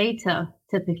more data.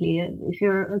 Typically, if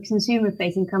you're a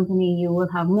consumer-facing company, you will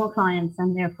have more clients,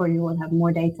 and therefore you will have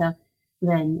more data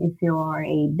than if you are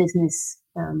a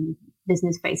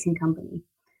business-facing company.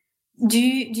 Do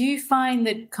you find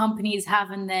that companies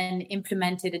haven't then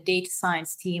implemented a data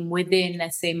science team within,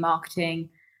 let's say, marketing,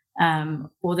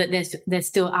 or that they're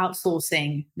still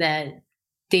outsourcing their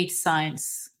data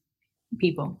science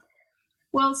people?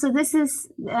 Well, so this is.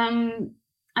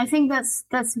 I think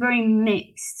that's very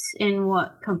mixed in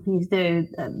what companies do.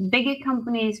 Bigger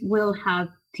companies will have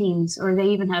teams, or they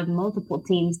even have multiple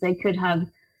teams. They could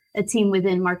have a team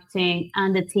within marketing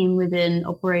and a team within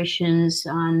operations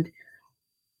and a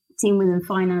team within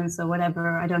finance or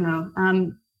whatever. I don't know.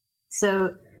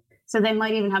 So they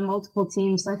might even have multiple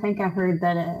teams. I think I heard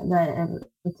that a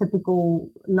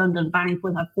typical London bank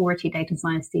will have 40 data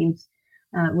science teams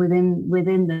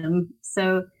within them.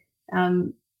 So.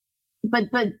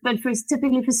 But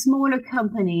typically for smaller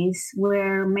companies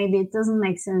where maybe it doesn't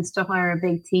make sense to hire a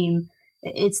big team,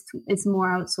 it's more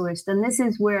outsourced. And this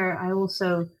is where I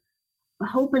also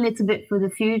hope a little bit for the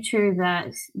future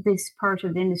that this part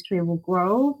of the industry will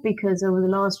grow, because over the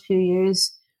last few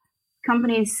years,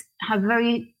 companies have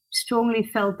very strongly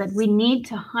felt that we need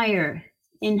to hire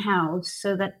in-house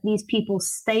so that these people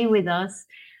stay with us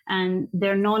and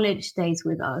their knowledge stays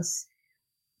with us.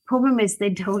 Problem is they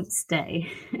don't stay.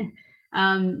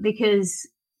 Because,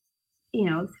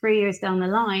 3 years down the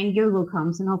line, Google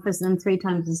comes and offers them 3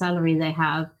 times the salary they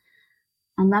have.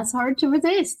 And that's hard to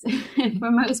resist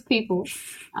for most people.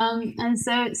 And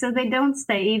so they don't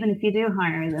stay, even if you do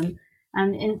hire them.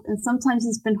 And sometimes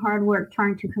it's been hard work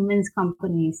trying to convince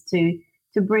companies to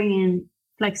bring in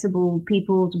flexible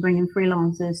people, to bring in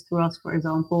freelancers through us, for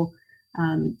example,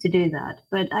 to do that.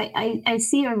 But I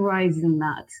see a rise in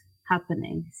that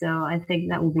happening. So I think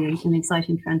that will be an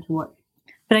exciting trend to watch.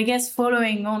 But I guess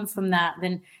following on from that,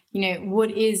 then,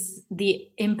 what is the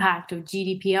impact of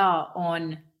GDPR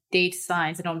on data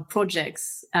science and on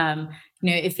projects?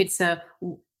 If it's a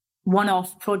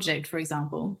one-off project, for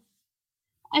example?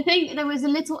 I think there was a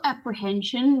little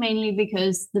apprehension, mainly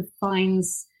because the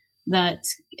fines that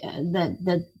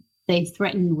they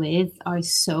threaten with are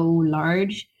so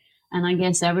large. And I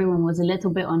guess everyone was a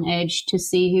little bit on edge to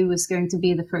see who was going to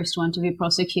be the first one to be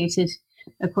prosecuted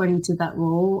according to that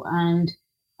rule. And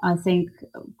I think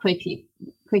quickly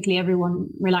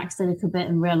everyone relaxed a little bit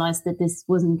and realized that this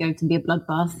wasn't going to be a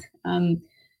bloodbath.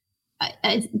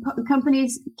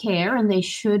 Companies care, and they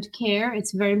should care.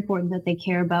 It's very important that they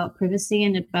care about privacy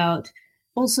and about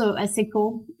also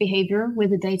ethical behavior with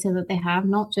the data that they have,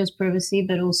 not just privacy,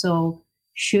 but also,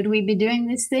 should we be doing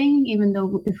this thing, even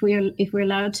though if we're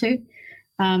allowed to?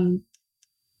 But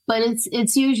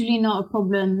it's usually not a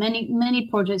problem. Many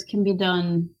projects can be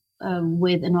done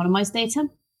with anonymized data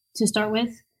to start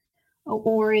with,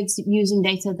 or it's using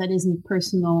data that isn't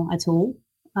personal at all.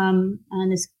 And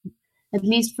it's, at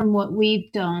least from what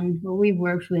we've done, what we've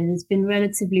worked with, it's been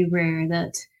relatively rare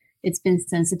that it's been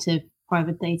sensitive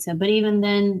private data. But even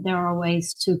then, there are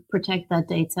ways to protect that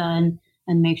data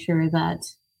and make sure that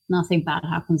nothing bad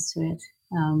happens to it.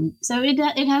 So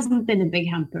it hasn't been a big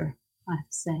hamper, I have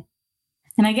to say.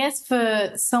 And I guess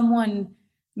for someone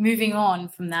moving on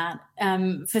from that,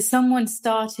 for someone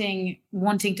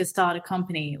wanting to start a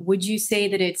company, would you say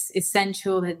that it's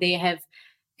essential that they have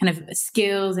kind of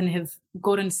skills and have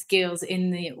gotten skills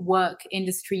in the work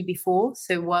industry before,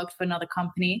 so worked for another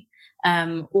company?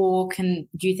 Or do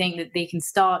you think that they can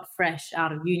start fresh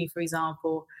out of uni, for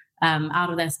example, out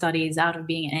of their studies, out of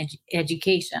being in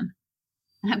education?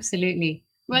 Absolutely.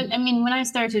 Well, I mean, when I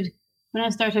started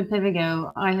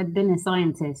Pivigo, I had been a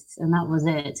scientist, and that was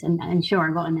it. And sure,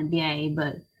 I got an MBA,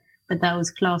 but that was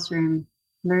classroom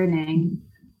learning.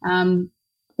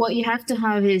 What you have to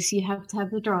have is you have to have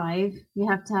the drive, you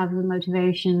have to have the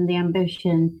motivation, the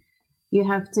ambition. You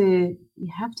have to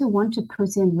want to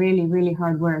put in really, really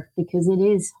hard work, because it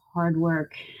is hard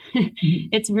work.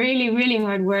 It's really, really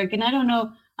hard work. And I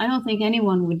don't think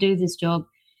anyone would do this job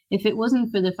if it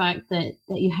wasn't for the fact that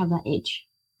you have that itch.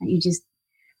 And you just,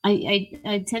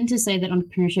 I tend to say that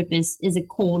entrepreneurship is a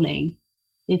calling.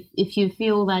 If you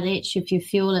feel that itch, if you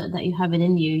feel that you have it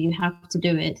in you, you have to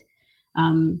do it.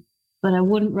 But I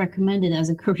wouldn't recommend it as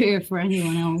a career for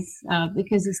anyone else,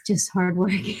 because it's just hard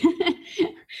work.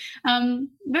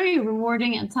 Very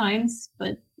rewarding at times,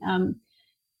 but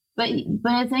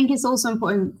I think it's also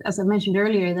important, as I mentioned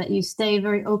earlier, that you stay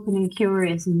very open and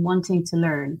curious and wanting to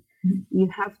learn. Mm-hmm. You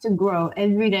have to grow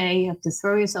every day. You have to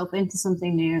throw yourself into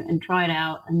something new and try it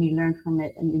out, and you learn from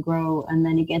it and you grow, and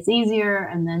then it gets easier,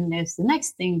 and then there's the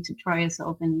next thing to try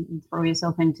yourself and throw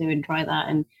yourself into and try that,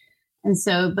 and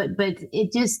so but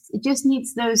it just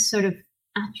needs those sort of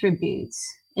attributes.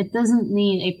 It doesn't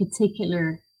need a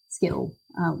particular skill.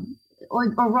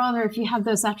 Or rather, if you have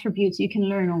those attributes, you can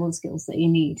learn all the skills that you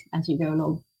need as you go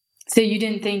along. So you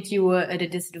didn't think you were at a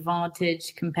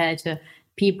disadvantage compared to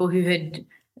people who had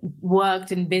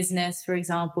worked in business, for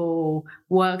example, or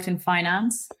worked in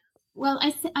finance? Well,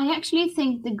 I actually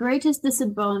think the greatest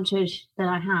disadvantage that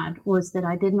I had was that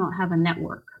I did not have a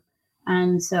network.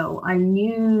 And so I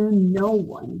knew no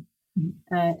one.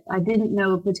 I didn't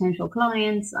know potential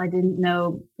clients. I didn't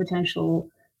know potential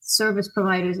service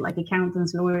providers like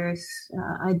accountants, lawyers.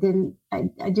 I didn't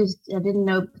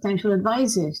know potential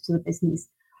advisors to the business.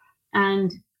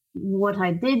 And what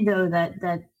I did, though,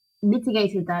 that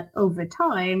mitigated that over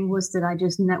time was that I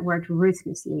just networked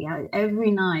ruthlessly.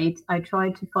 Every night I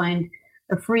tried to find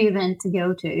a free event to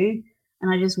go to,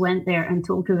 and I just went there and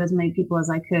talked to as many people as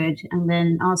I could, and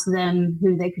then asked them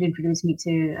who they could introduce me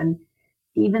to. And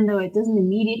even though it doesn't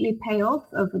immediately pay off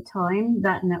over time,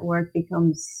 that network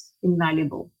becomes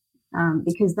invaluable,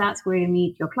 because that's where you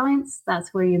meet your clients,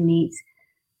 that's where you meet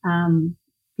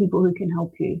people who can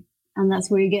help you, and that's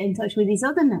where you get in touch with these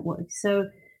other networks. So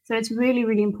it's really,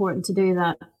 really important to do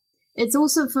that. It's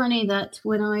also funny that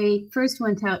when I first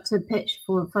went out to pitch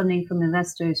for funding from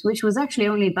investors, which was actually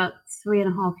only about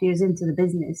 3.5 years into the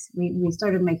business, we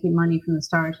started making money from the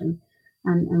start, and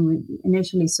we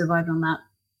initially survived on that.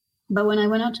 But when I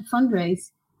went out to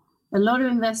fundraise, a lot of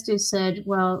investors said,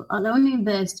 well, I'll only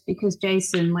invest because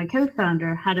Jason, my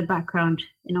co-founder, had a background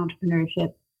in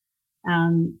entrepreneurship,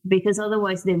 because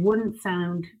otherwise they wouldn't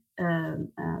fund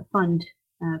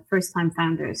first-time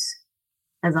founders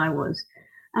as I was.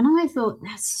 And I thought,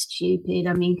 that's stupid.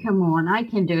 I mean, come on, I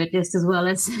can do it just as well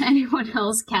as anyone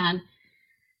else can.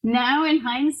 Now, in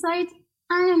hindsight,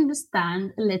 I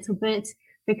understand a little bit,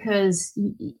 because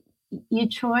you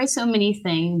try so many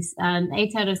things and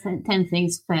 8 out of 10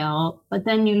 things fail, but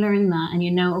then you learn that and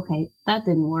you know, okay, that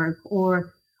didn't work,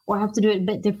 or I have to do it a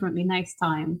bit differently next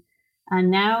time. And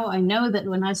now I know that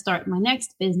when I start my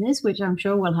next business, which I'm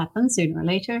sure will happen sooner or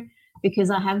later,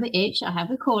 because I have the itch, I have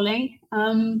the calling,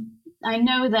 I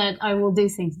know that I will do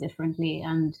things differently,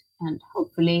 and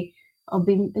hopefully I'll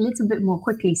be a little bit more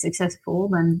quickly successful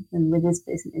than with this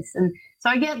business. And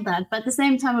so I get that. But at the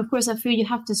same time, of course, I feel you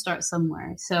have to start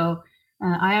somewhere. So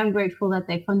I am grateful that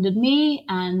they funded me.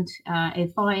 And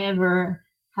if I ever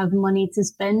have money to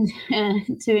spend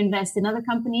to invest in other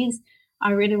companies,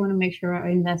 I really want to make sure I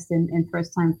invest in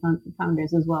first-time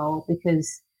founders as well,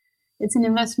 because it's an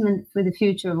investment for the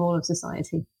future of all of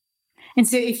society. And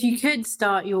so if you could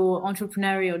start your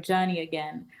entrepreneurial journey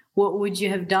again, what would you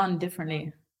have done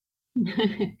differently?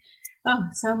 Oh,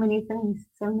 so many things.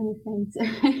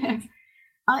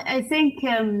 I think,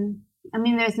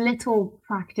 there's little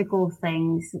practical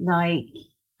things, like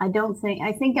I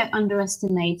think I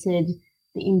underestimated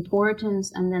the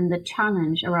importance and then the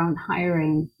challenge around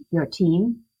hiring your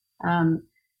team.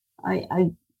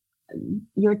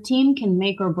 Your team can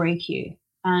make or break you,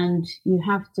 and you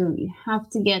have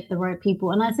to get the right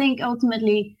people. And I think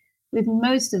ultimately, with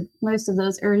most of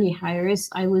those early hires,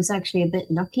 I was actually a bit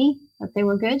lucky that they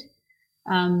were good.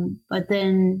 But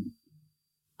then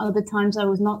other times I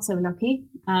was not so lucky,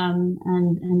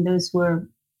 and those were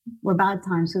bad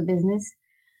times for business.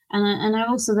 And I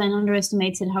also then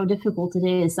underestimated how difficult it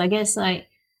is. I guess I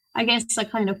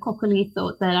kind of cockily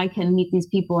thought that I can meet these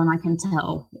people and I can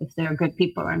tell if they're good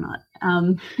people or not.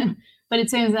 But it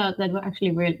turns out that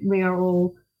we are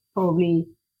all probably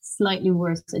slightly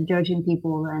worse at judging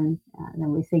people than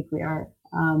we think we are.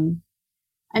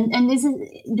 And this is,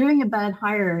 doing a bad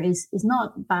hire is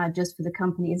not bad just for the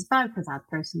company. It's bad for that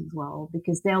person as well,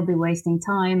 because they'll be wasting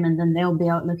time and then they'll be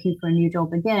out looking for a new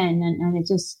job again. And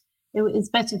it's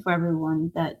better for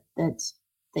everyone that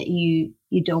you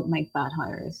don't make bad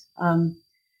hires.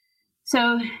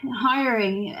 So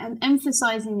hiring and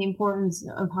emphasizing the importance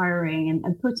of hiring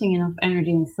and putting enough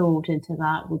energy and thought into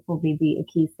that would probably be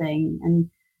a key thing. And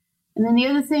then the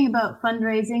other thing about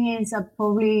fundraising is that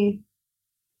probably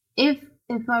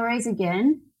if I raise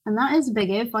again, and that is a big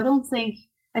if,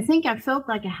 I think I felt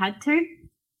like I had to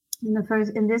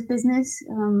in this business,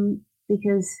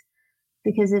 because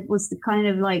it was the kind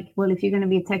of like, well, if you're going to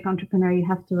be a tech entrepreneur, you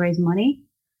have to raise money.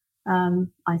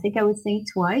 I think I would think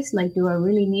twice, like, do I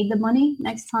really need the money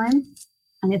next time?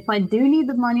 And if I do need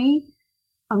the money,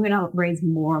 I'm going to raise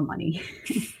more money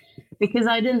because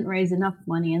I didn't raise enough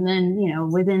money. And then,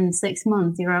 within 6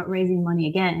 months, you're out raising money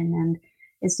again. And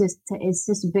it's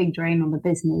just a big drain on the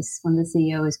business when the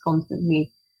CEO is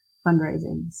constantly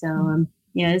fundraising. So,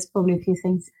 it's probably a few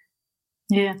things.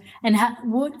 Yeah. And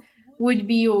what would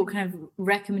be your kind of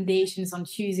recommendations on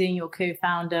choosing your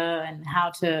co-founder and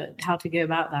how to go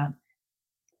about that?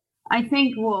 I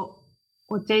think what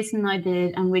Jason and I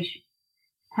did, and which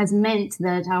has meant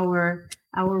that our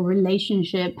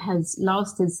relationship has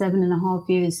lasted 7.5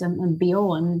 years and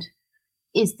beyond,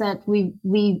 is that we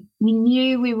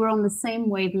knew we were on the same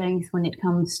wavelength when it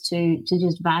comes to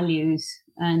just values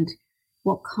and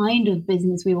what kind of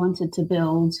business we wanted to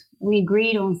build. We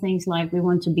agreed on things like we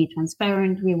want to be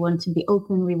transparent, we want to be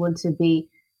open, we want to be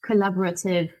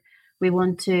collaborative, we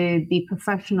want to be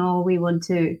professional, we want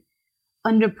to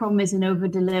under-promise and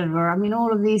over-deliver. I mean,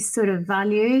 all of these sort of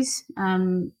values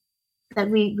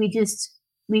that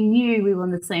we knew we were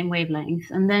on the same wavelength.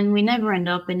 And then we never end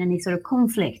up in any sort of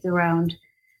conflict around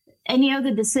any other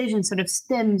decision sort of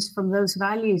stems from those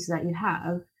values that you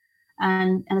have.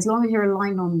 And as long as you're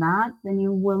aligned on that, then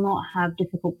you will not have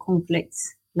difficult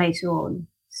conflicts later on.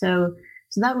 So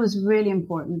that was really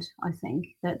important, I think,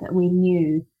 that we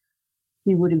knew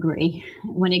we would agree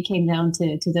when it came down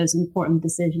to those important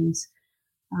decisions.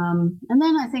 And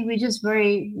then I think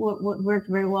what worked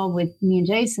very well with me and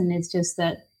Jason is just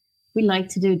that we like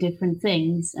to do different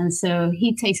things. And so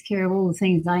he takes care of all the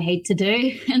things I hate to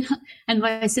do and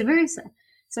vice versa.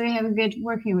 So we have a good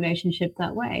working relationship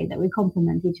that way, that we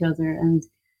complement each other, and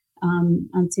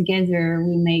together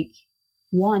we make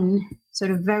one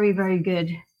sort of very, very good,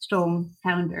 strong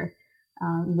founder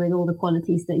with all the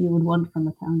qualities that you would want from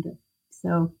a founder.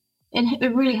 So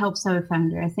it really helps to have a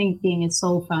founder. I think being a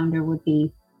sole founder would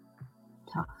be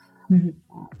tough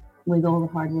with all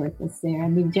the hard work that's there. I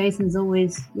mean, Jason's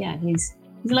always, he's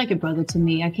like a brother to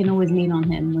me. I can always lean on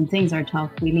him. When things are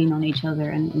tough, we lean on each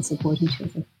other and support each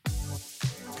other.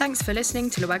 Thanks for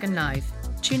listening to Lewagen Live.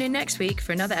 Tune in next week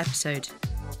for another episode.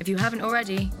 If you haven't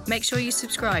already, make sure you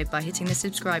subscribe by hitting the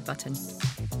subscribe button.